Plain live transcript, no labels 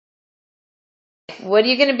What are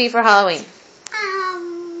you going to be for Halloween?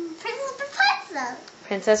 Princess Rapunzel.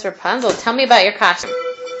 Princess Rapunzel. Tell me about your costume.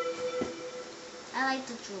 I like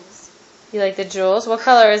the jewels. You like the jewels? What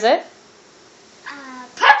color is it?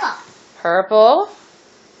 Purple. Purple.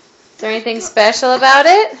 Is there anything special about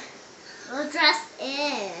it? Well, dress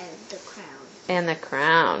in the crown. And the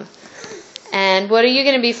crown. And what are you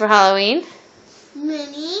going to be for Halloween?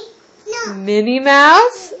 Minnie. No. Minnie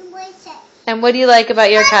Mouse? And what do you like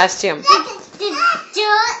about your costume? The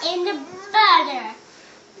jewel and the butter.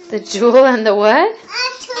 The jewel and the what? The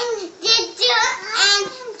jewel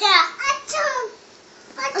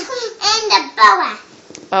and the boa.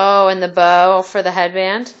 Oh, and the bow for the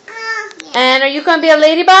headband. Yeah. And are you going to be a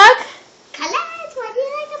ladybug? Colette, what do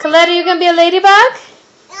you like about Colette, are you going to be a ladybug?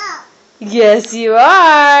 No. Yes, you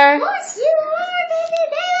are. Of course you are,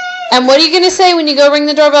 baby. And what are you going to say when you go ring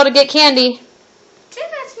the doorbell to get candy? Trick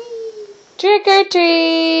or treat. Trick or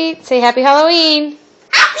treat. Say happy Halloween.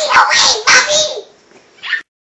 Happy Halloween.